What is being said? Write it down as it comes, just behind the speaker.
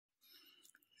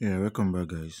Yeah, welcome back,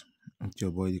 guys. It's your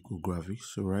boy, the Cool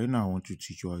Graphics. So right now, I want to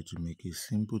teach you how to make a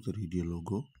simple 3D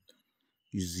logo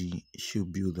using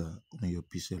Shape Builder on your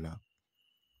PixelLab.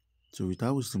 So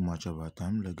without wasting much of our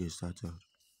time, let's get started.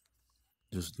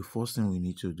 Just the first thing we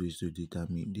need to do is to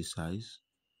determine the size.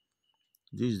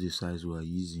 This is the size we are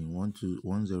using: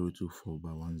 1024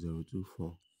 by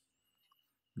 1024.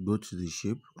 Go to the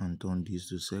shape and turn this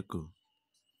to circle.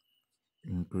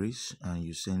 Increase and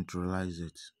you centralize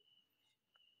it.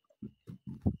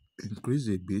 Increase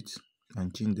a bit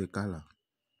and change the color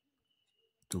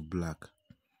to black.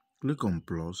 Click on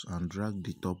plus and drag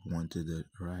the top one to the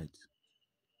right.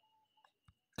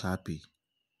 Copy.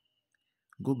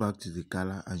 Go back to the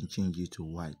color and change it to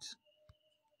white.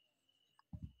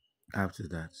 After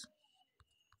that,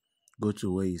 go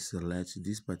to where you select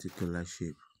this particular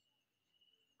shape.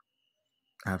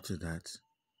 After that,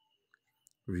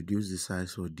 reduce the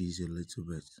size for this a little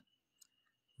bit.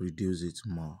 Reduce it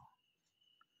more.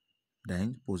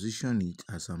 Then position it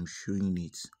as I'm showing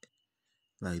it,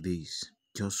 like this.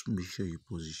 Just make sure you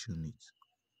position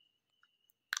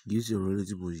it. Use your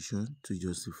relative position to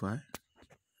justify.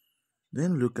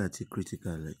 Then look at it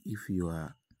critically if you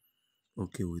are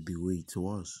okay with the way it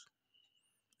was.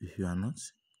 If you are not,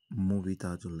 move it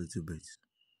out a little bit.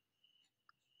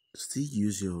 Still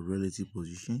use your relative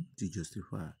position to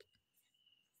justify.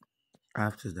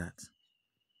 After that,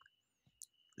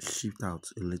 shift out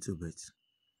a little bit.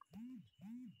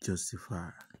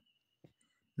 Justify.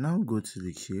 Now go to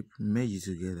the shape, merge it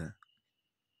together.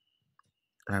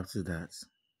 After that,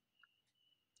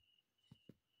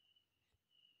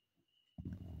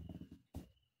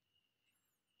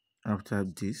 after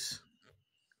this,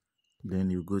 then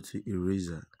you go to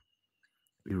eraser.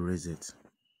 Erase it.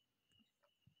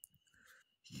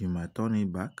 You might turn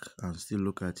it back and still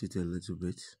look at it a little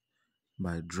bit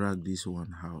by drag this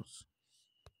one out.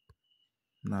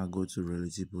 Now go to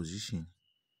relative position.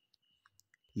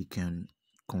 You can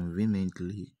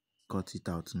conveniently cut it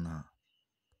out now.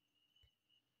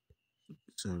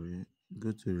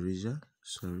 Go to eraser.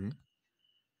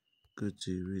 Go to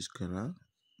erase color.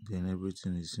 Then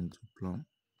everything is into plumb.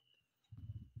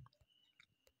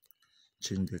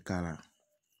 Change the color.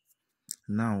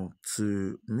 Now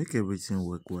to make everything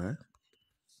work well,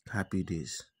 copy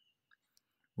this.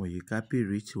 When you copy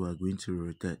it, we are going to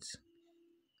rotate.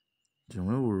 So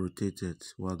when we rotate it,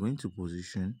 we are going to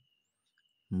position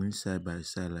them side by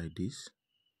side like this.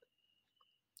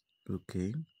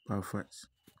 Okay, perfect.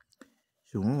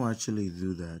 So when we actually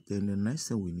do that, then the next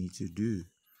thing we need to do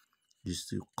is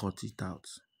to cut it out.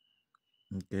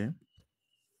 Okay.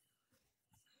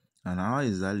 And how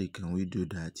exactly can we do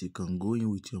that? You can go in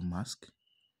with your mask.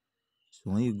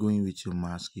 So when you go in with your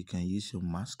mask, you can use your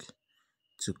mask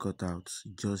to cut out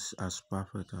just as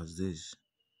perfect as this.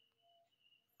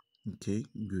 Okay,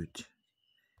 good.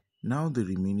 Now the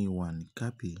remaining one,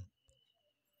 copy.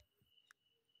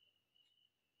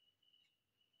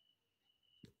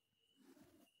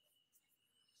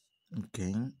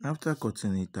 Okay, after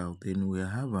cutting it out, then we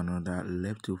have another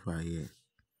leftover here.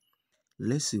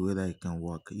 Let's see whether it can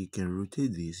work. You can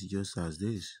rotate this just as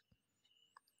this.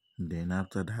 Then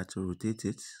after that, rotate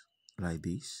it like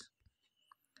this.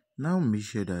 Now make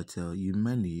sure that you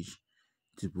manage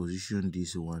to position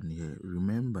this one here.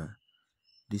 Remember,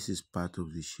 this is part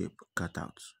of the shape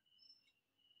cutout.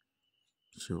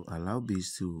 So allow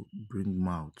this to bring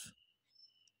out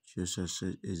just as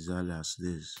exactly as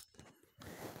this.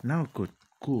 Now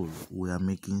cool, we are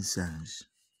making sense.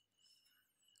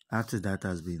 After that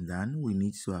has been done, we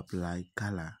need to apply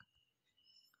color.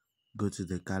 Go to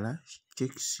the color,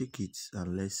 shake it,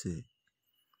 and let's say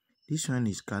this one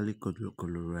is Cali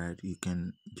Colorado. You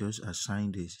can just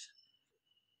assign this.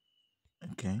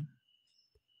 Okay.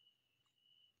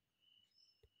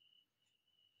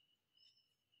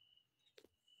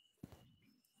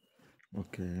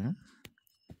 Okay.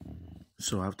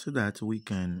 So after that, we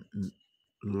can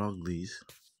lock this.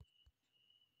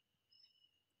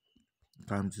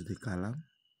 Come to the color,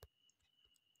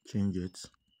 change it.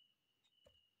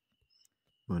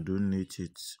 We'll donate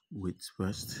it with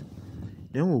first.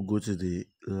 Then we'll go to the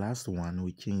last one.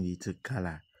 We change it to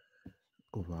color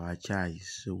of our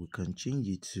choice. So we can change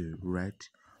it to red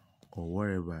or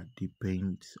whatever,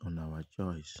 depends on our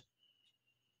choice.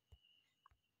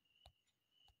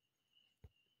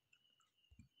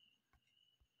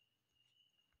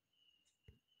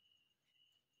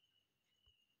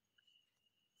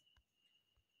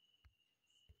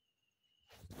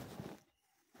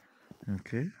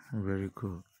 Okay, very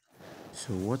cool.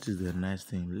 So what is the next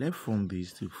thing? Let's form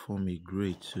this to form a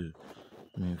gray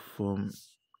form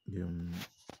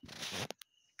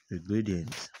a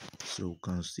gradient. so we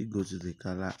can still go to the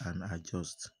color and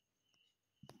adjust.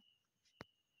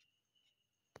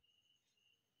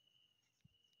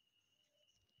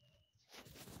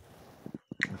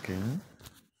 Okay,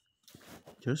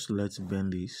 just let's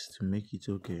bend this to make it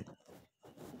okay.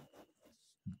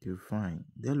 Okay, fine.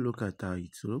 Then look at how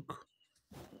it look.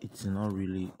 It's not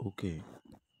really okay.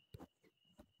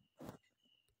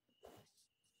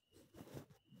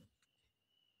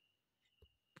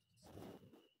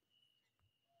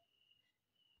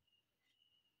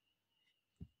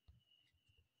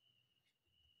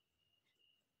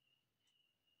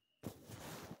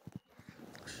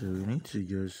 So we need to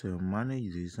just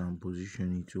manage this and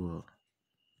position it well.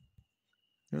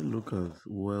 Then look at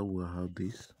where we have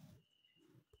this.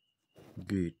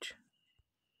 Good.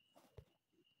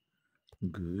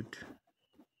 Good.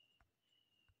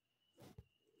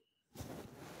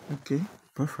 Okay,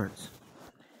 perfect.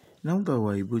 Now that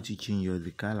we're able to change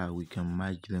the color, we can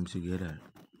merge them together.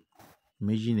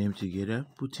 Merging them together,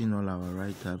 put in all our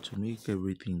right tab to make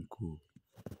everything cool.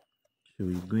 So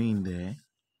we go in there.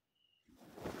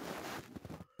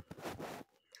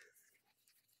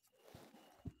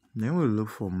 Then we look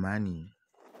for money.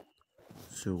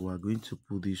 So we're going to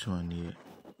put this one here.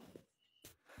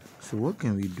 So what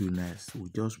can we do next? We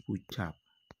just put chap.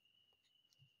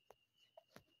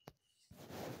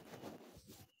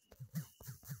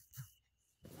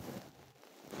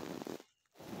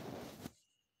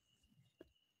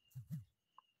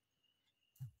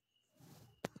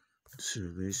 So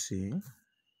let's see.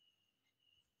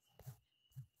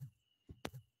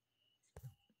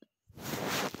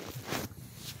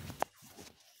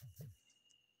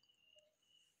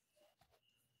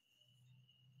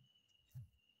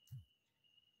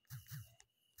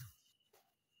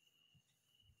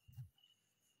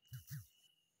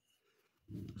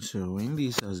 So when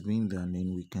this has been done,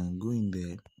 then we can go in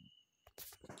there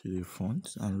to the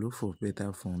font and look for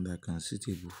better font that can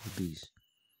suitable for this.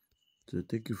 So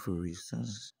take it for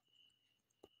instance.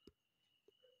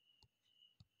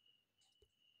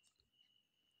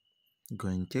 Go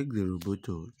and check the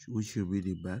Roboto, which should be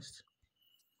the best,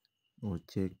 or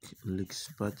check Leaks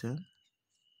pattern.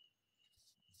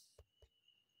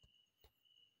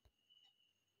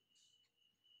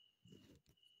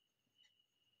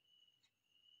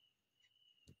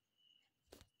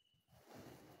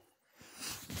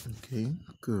 Okay,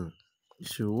 good.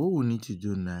 So what we need to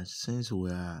do now, since we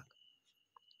are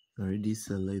already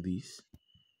select this,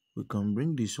 we can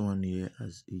bring this one here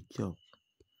as a chop.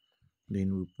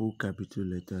 Then we put capital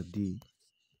letter D.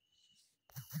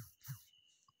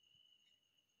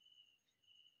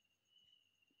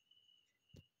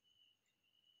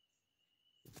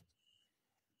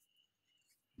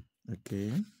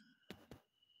 Okay.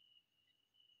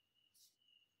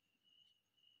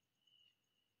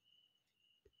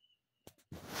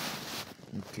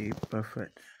 Okay,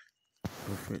 perfect.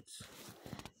 Perfect.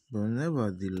 But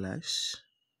nevertheless,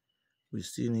 we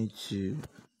still need to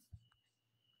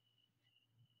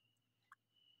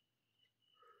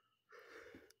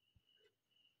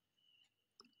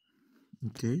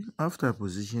okay, after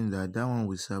position that one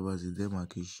will serve as a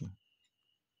demarcation.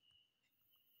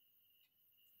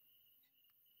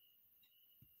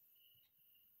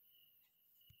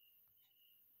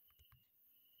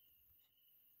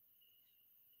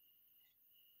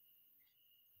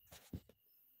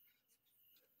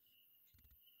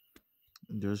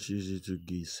 Just use it to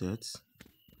get set.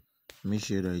 Make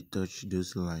sure that you touch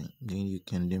those lines. Then you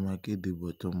can demarcate the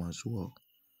bottom as well.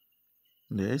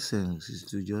 The essence is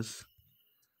to just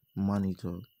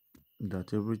monitor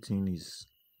that everything is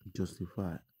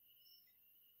justified.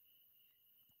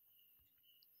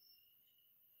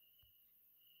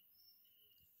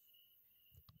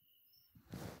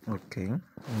 Okay,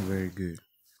 very good.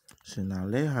 So now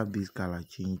let's have this color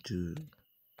change to,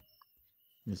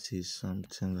 let's say,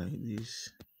 something like this.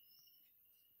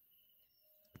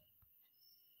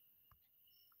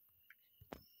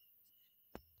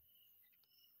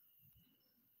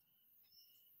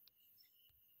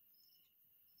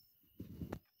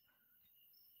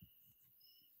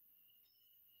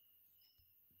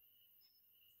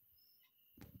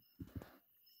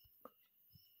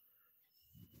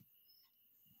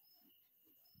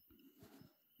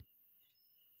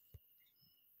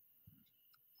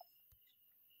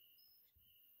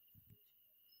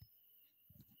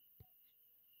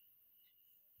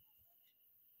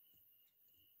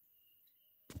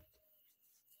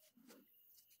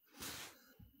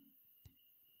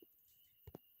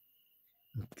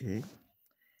 Okay,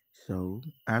 so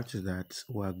after that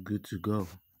we're good to go.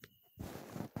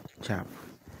 Chap,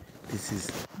 this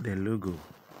is the logo.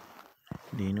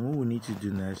 Then what we need to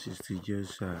do next is to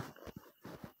just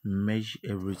Mesh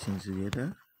everything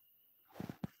together,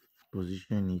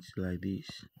 position it like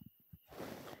this,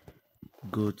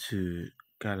 go to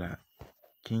color,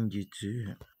 change it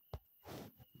to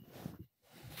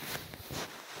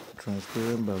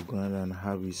transparent background and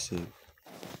have it save.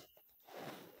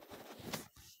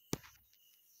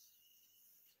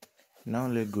 Now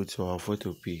let's go to our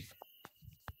photopea.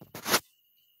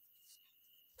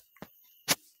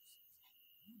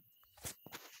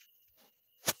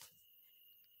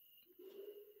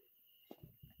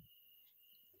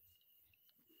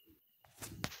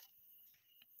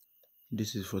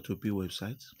 This is photopea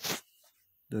website,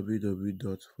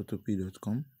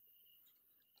 www.photopea.com.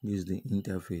 This is the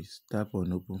interface. Tap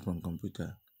on open from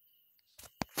computer.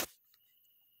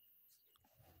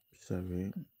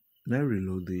 Sorry, let's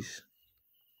reload this.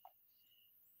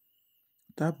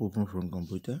 Tap open from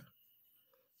computer.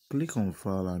 Click on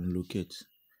file and locate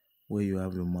where you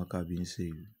have your marker being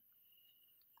saved.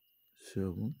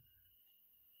 So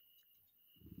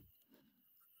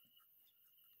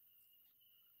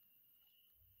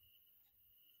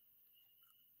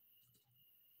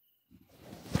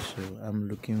I'm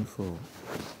looking for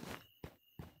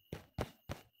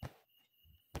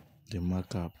the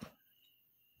markup.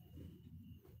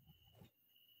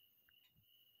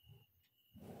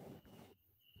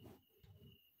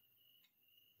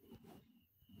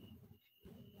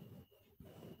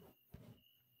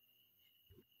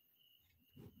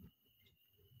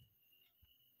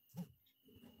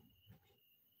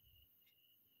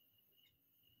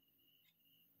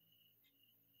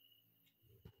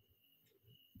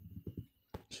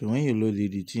 So when you load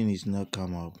it, the thing is not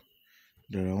come up.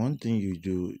 There are one thing you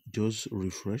do, just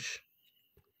refresh.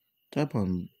 Tap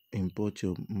on import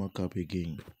your markup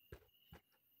again.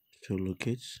 So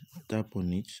locate, tap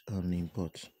on it and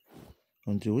import.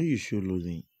 Until when you show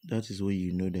loading, that is when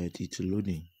you know that it's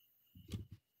loading.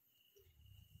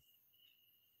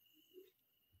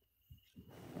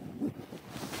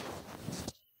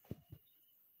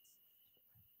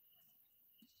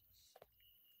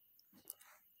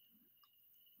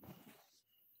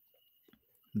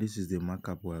 This is the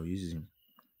markup we are using.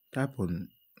 Tap on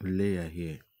layer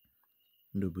here,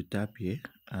 double tap here,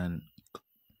 and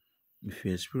if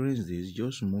you experience this,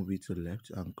 just move it to the left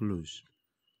and close.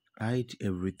 Hide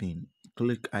everything.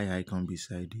 Click eye icon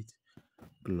beside it.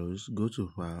 Close. Go to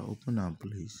file, open and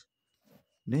place.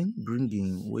 Then bring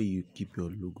in where you keep your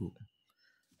logo.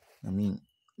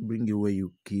 Bring it where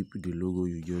you keep the logo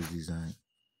you just designed.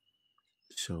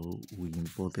 So we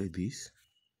imported this.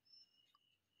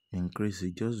 Increase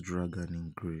it, just drag and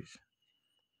increase.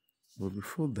 But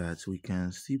before that, we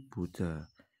can still put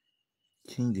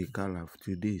change the color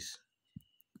to this.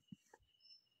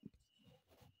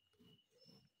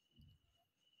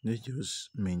 Let's just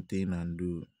maintain and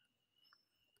do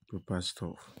proper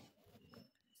stuff.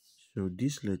 So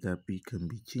this letter P can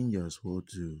be changed as well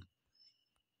to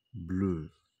blue.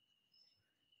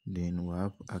 Then we'll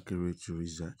have accurate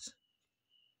results.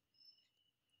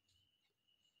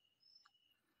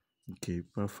 Okay,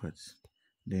 perfect.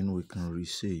 Then we can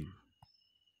resave.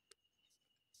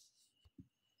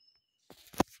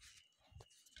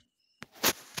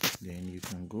 Then you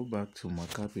can go back to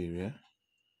markup area,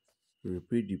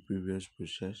 repeat the previous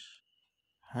process,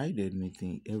 hide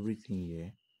everything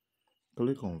here,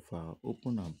 click on file,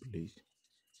 open and place,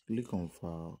 click on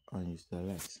file and you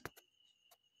select.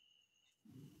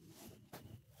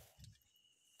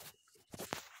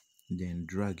 Then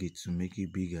drag it to make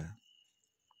it bigger.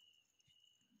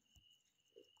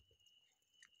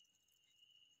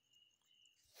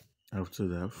 After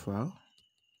that, file,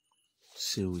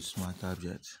 save with smart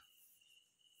object.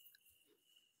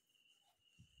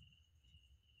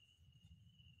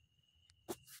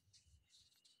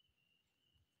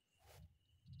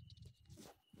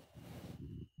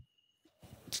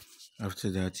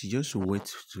 After that, you just wait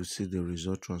to see the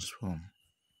result transform.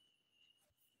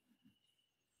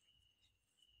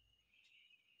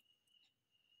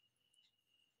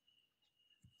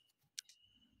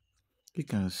 You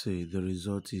can see the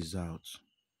result is out.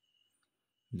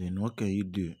 Then what can you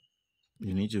do?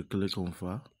 You need to click on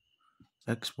file,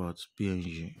 export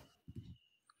PNG.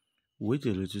 Wait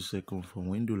a little second for a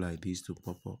window like this to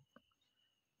pop up.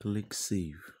 Click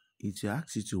save. It will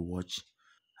ask you to watch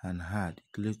and add.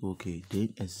 Click OK.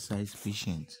 Then exercise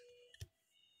patience.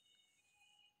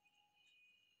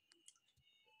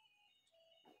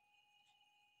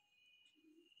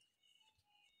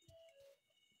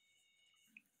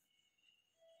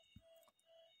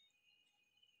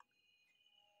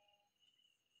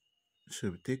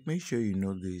 So make sure you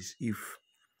know this. If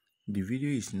the video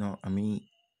is not,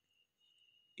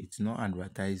 it's not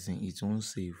advertising, it won't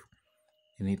save.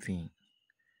 anything.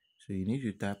 So you need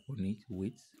to tap on it,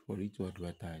 wait for it to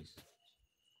advertise.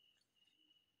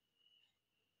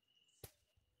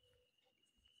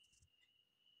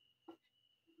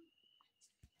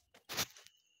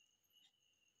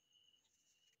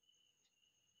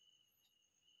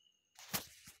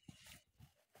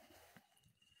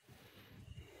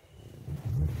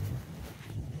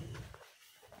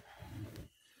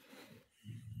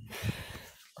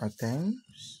 At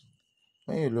times,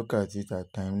 when you look at it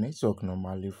at times, network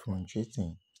normally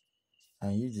fluctuating,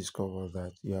 and you discover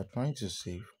that you are trying to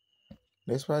save.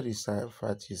 Despite the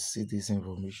fact you see this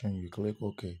information, you click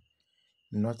OK.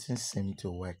 Nothing seems to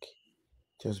work.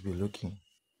 Just be looking.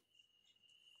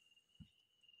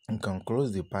 You can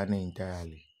close the panel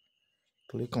entirely.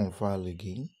 Click on File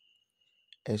again.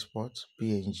 Export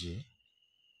PNG.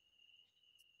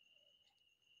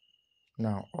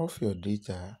 Now off your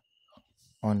data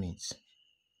on it.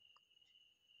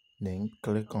 Then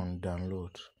click on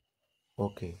Download.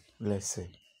 Okay, let's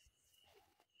see.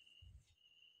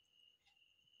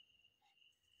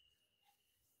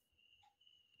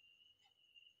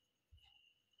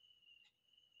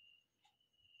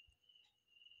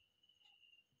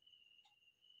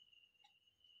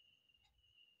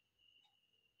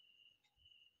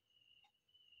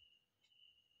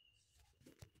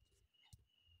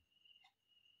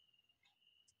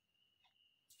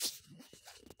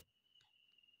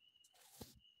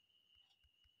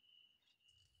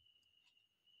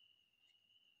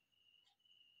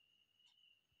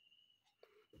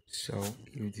 So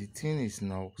if the thing is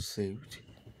now saved,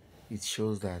 it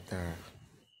shows that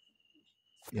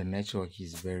your network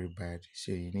is very bad.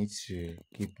 So you need to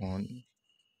keep on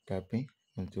tapping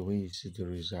until you see the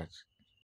result.